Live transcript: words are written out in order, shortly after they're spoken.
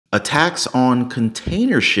Attacks on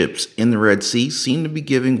container ships in the Red Sea seem to be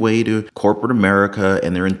giving way to corporate America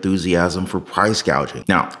and their enthusiasm for price gouging.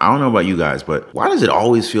 Now, I don't know about you guys, but why does it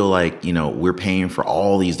always feel like, we're paying for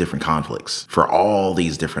all these different conflicts, for all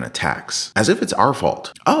these different attacks, as if it's our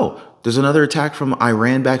fault? Oh, there's another attack from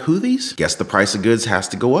Iran-backed Houthis? Guess the price of goods has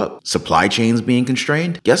to go up. Supply chains being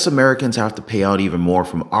constrained? Guess Americans have to pay out even more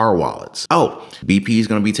from our wallets. Oh, BP is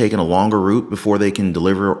going to be taking a longer route before they can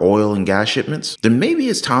deliver oil and gas shipments? Then maybe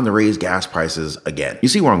it's time to raise gas prices again. You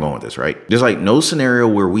see where I'm going with this, right? There's no scenario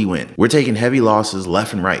where we win. We're taking heavy losses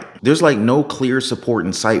left and right. There's no clear support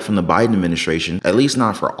in sight from the Biden administration, at least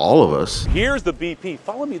not for all of us. Here's the BP.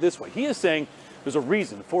 Follow me this way. He is saying there's a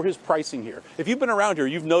reason for his pricing here. If you've been around here,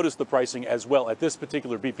 you've noticed the pricing as well at this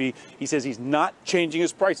particular BP. He says he's not changing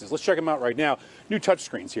his prices. Let's check them out right now. New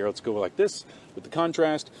touchscreens here. Let's go like this with the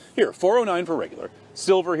contrast. Here, 409 for regular.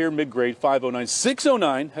 Silver here, mid-grade, 509.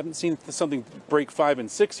 609, haven't seen something break 5 and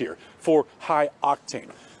 6 here, for high octane.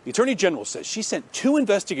 The Attorney General says she sent 2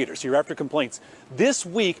 investigators here after complaints this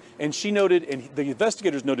week, and she noted, and the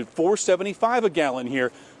investigators noted $4.75 a gallon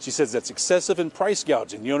here. She says that's excessive and price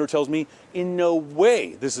gouging. The owner tells me in no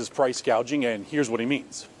way this is price gouging, and here's what he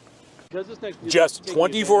means. Just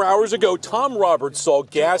 24 hours ago, Tom Roberts saw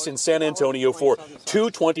gas in San Antonio for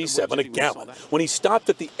 $2.27 a gallon. When he stopped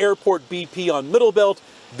at the airport BP on Middle Belt,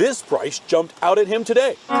 this price jumped out at him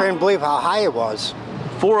today. Couldn't believe how high it was.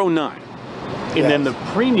 $4.09. And then the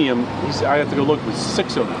premium, I have to go look, was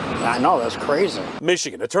 $6.09. I know, that's crazy.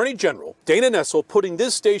 Michigan Attorney General Dana Nessel putting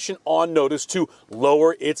this station on notice to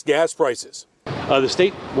lower its gas prices. The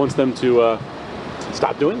state wants them to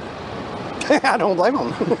stop doing that. I don't blame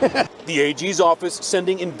them. The AG's office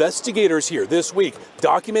sending investigators here this week,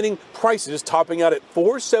 documenting prices topping out at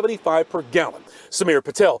 $4.75 per gallon. Samir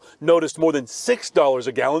Patel noticed more than $6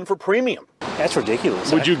 a gallon for premium. That's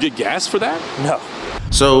ridiculous. Would you get gas for that? No.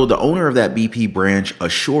 So the owner of that BP branch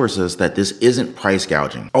assures us that this isn't price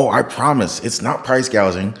gouging. Oh, I promise it's not price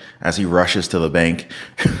gouging, as he rushes to the bank.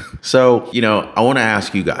 So, I want to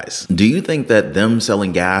ask you guys, do you think that them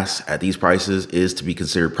selling gas at these prices is to be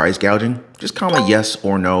considered price gouging? Just comment yes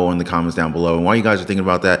or no in the comments down below. And while you guys are thinking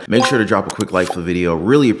about that, make sure to drop a quick like for the video.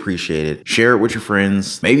 Really appreciate it. Share it with your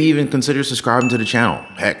friends. Maybe even consider subscribing to the channel.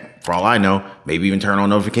 Heck, for all I know, maybe even turn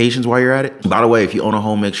on notifications while you're at it. By the way, if you own a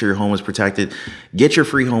home, make sure your home is protected. Get your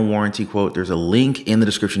free home warranty quote. There's a link in the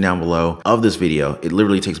description down below of this video. It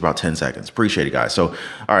literally takes about 10 seconds. Appreciate it, guys. So,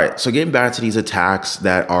 all right. So getting back to these attacks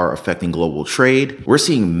that are affecting global trade, we're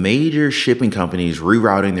seeing major shipping companies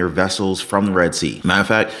rerouting their vessels from the Red Sea. Matter of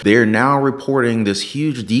fact, they're now reporting this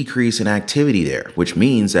huge decrease in activity there, which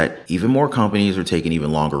means that even more companies are taking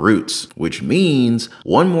even longer routes, which means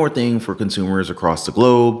one more thing for consumers across the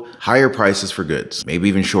globe: higher prices for goods, maybe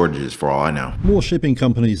even shortages for all I know. More shipping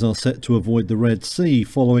companies are set to avoid the Red Sea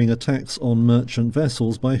following attacks on merchant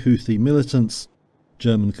vessels by Houthi militants.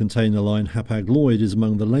 German container line Hapag-Lloyd is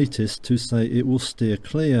among the latest to say it will steer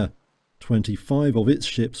clear. 25 of its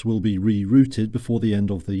ships will be rerouted before the end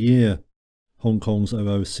of the year. Hong Kong's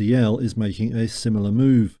OOCL is making a similar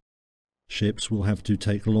move. Ships will have to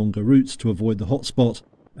take longer routes to avoid the hotspot,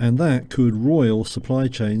 and that could roil supply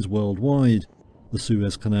chains worldwide. The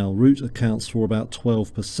Suez Canal route accounts for about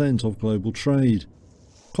 12% of global trade.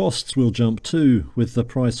 Costs will jump too, with the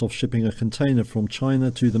price of shipping a container from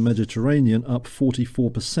China to the Mediterranean up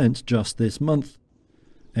 44% just this month.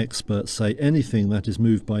 Experts say anything that is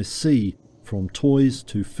moved by sea, from toys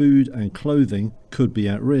to food and clothing, could be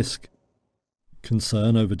at risk.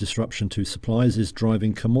 Concern over disruption to supplies is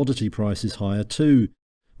driving commodity prices higher too.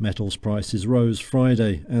 Metals prices rose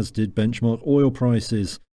Friday, as did benchmark oil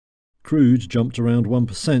prices. Crude jumped around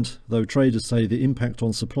 1%, though traders say the impact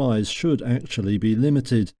on supplies should actually be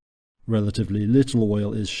limited. Relatively little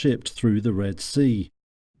oil is shipped through the Red Sea.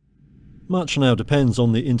 Much now depends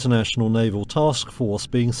on the International Naval Task Force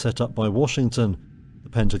being set up by Washington. The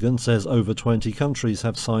Pentagon says over 20 countries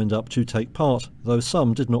have signed up to take part, though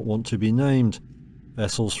some did not want to be named.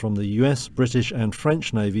 Vessels from the US, British and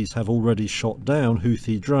French navies have already shot down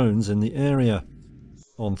Houthi drones in the area.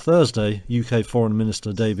 On Thursday, UK Foreign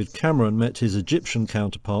Minister David Cameron met his Egyptian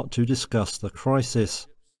counterpart to discuss the crisis.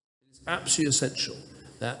 It's absolutely essential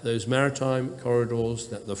that those maritime corridors,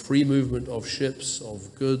 that the free movement of ships,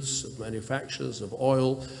 of goods, of manufacturers, of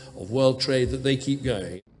oil, of world trade, that they keep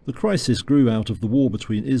going. The crisis grew out of the war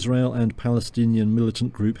between Israel and Palestinian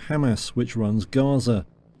militant group Hamas, which runs Gaza.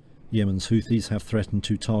 Yemen's Houthis have threatened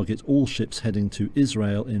to target all ships heading to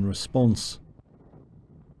Israel in response.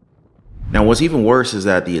 Now, what's even worse is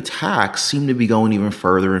that the attacks seem to be going even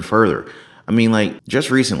further and further. I mean, like,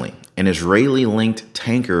 just recently, an Israeli-linked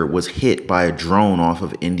tanker was hit by a drone off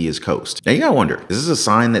of India's coast. Now you gotta wonder, is this a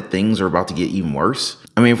sign that things are about to get even worse?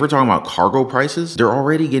 I mean, if we're talking about cargo prices, they're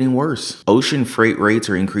already getting worse. Ocean freight rates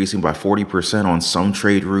are increasing by 40% on some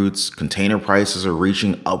trade routes. Container prices are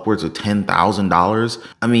reaching upwards of $10,000.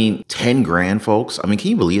 I mean, 10 grand, folks. I mean, can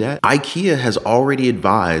you believe that? IKEA has already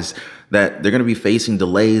advised that they're going to be facing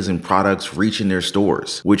delays in products reaching their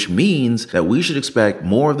stores, which means that we should expect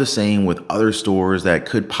more of the same with other stores that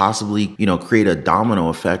could possibly, create a domino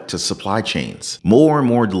effect to supply chains. More and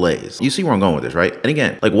more delays. You see where I'm going with this, right? And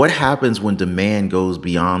again, like, what happens when demand goes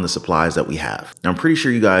beyond the supplies that we have? Now, I'm pretty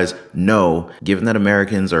sure you guys know, given that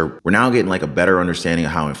we're now getting like a better understanding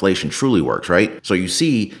of how inflation truly works, right? So you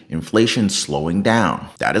see inflation slowing down.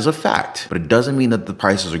 That is a fact, but it doesn't mean that the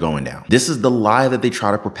prices are going down. This is the lie that they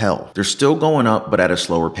try to propel. They're still going up, but at a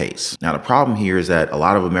slower pace. Now, the problem here is that a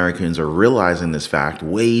lot of Americans are realizing this fact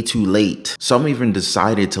way too late. Some even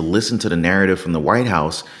decided to listen to the narrative from the White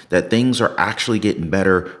House that things are actually getting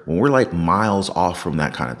better when we're like miles off from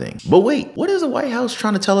that kind of thing. But wait, what is the White House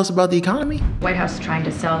trying to tell us about the economy? White House is trying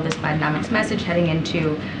to sell this Bidenomics message heading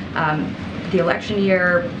into the election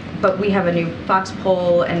year. But we have a new Fox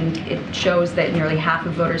poll, and it shows that nearly half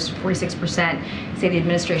of voters, 46%, say the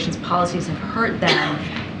administration's policies have hurt them.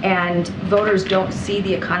 And voters don't see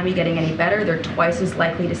the economy getting any better. They're twice as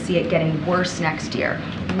likely to see it getting worse next year.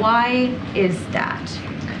 Why is that?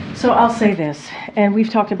 So I'll say this, and we've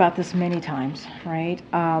talked about this many times, right?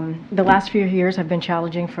 The last few years have been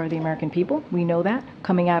challenging for the American people. We know that.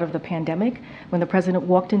 Coming out of the pandemic, when the president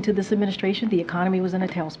walked into this administration, the economy was in a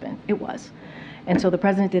tailspin. It was. And so the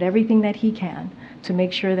president did everything that he can to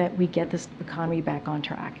make sure that we get this economy back on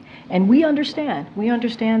track. And we understand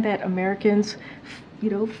that Americans,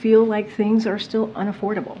 feel like things are still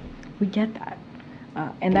unaffordable. We get that.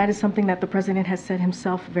 And that is something that the president has said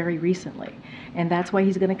himself very recently. And that's why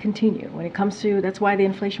he's going to continue. That's why the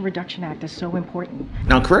Inflation Reduction Act is so important.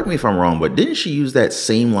 Now, correct me if I'm wrong, but didn't she use that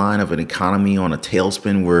same line of an economy on a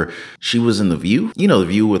tailspin where she was in The View? You know, The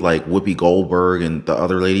View with like Whoopi Goldberg and the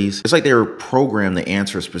other ladies? It's like they were programmed to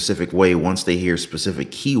answer a specific way once they hear specific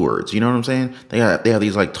keywords. You know what I'm saying? They have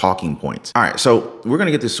these like talking points. All right, so we're going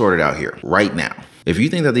to get this sorted out here right now. If you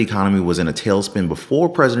think that the economy was in a tailspin before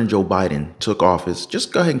President Joe Biden took office,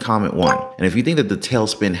 just go ahead and comment 1. And if you think that the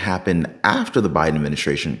tailspin happened after the Biden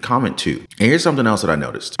administration, comment 2. And here's something else that I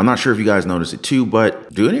noticed. I'm not sure if you guys noticed it too,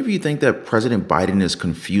 but do any of you think that President Biden is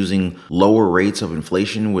confusing lower rates of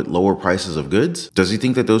inflation with lower prices of goods? Does he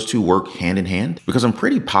think that those two work hand in hand? Because I'm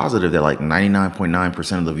pretty positive that like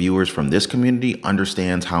 99.9% of the viewers from this community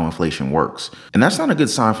understands how inflation works. And that's not a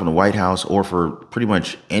good sign from the White House or for pretty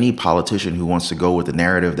much any politician who wants to go with the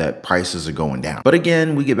narrative that prices are going down. But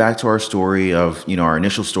again, we get back to our story of, our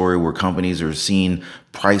initial story where companies are seeing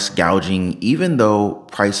price gouging, even though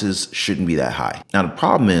prices shouldn't be that high. Now, the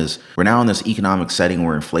problem is we're now in this economic setting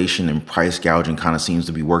where inflation and price gouging kind of seems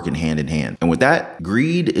to be working hand in hand. And with that,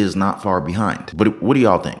 greed is not far behind. But what do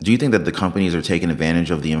y'all think? Do you think that the companies are taking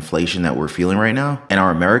advantage of the inflation that we're feeling right now? And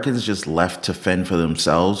are Americans just left to fend for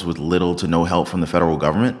themselves with little to no help from the federal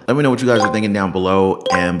government? Let me know what you guys are thinking down below.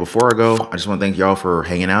 And before I go, I just want to thank y'all for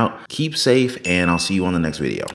hanging out. Keep safe, and I'll see you on the next video.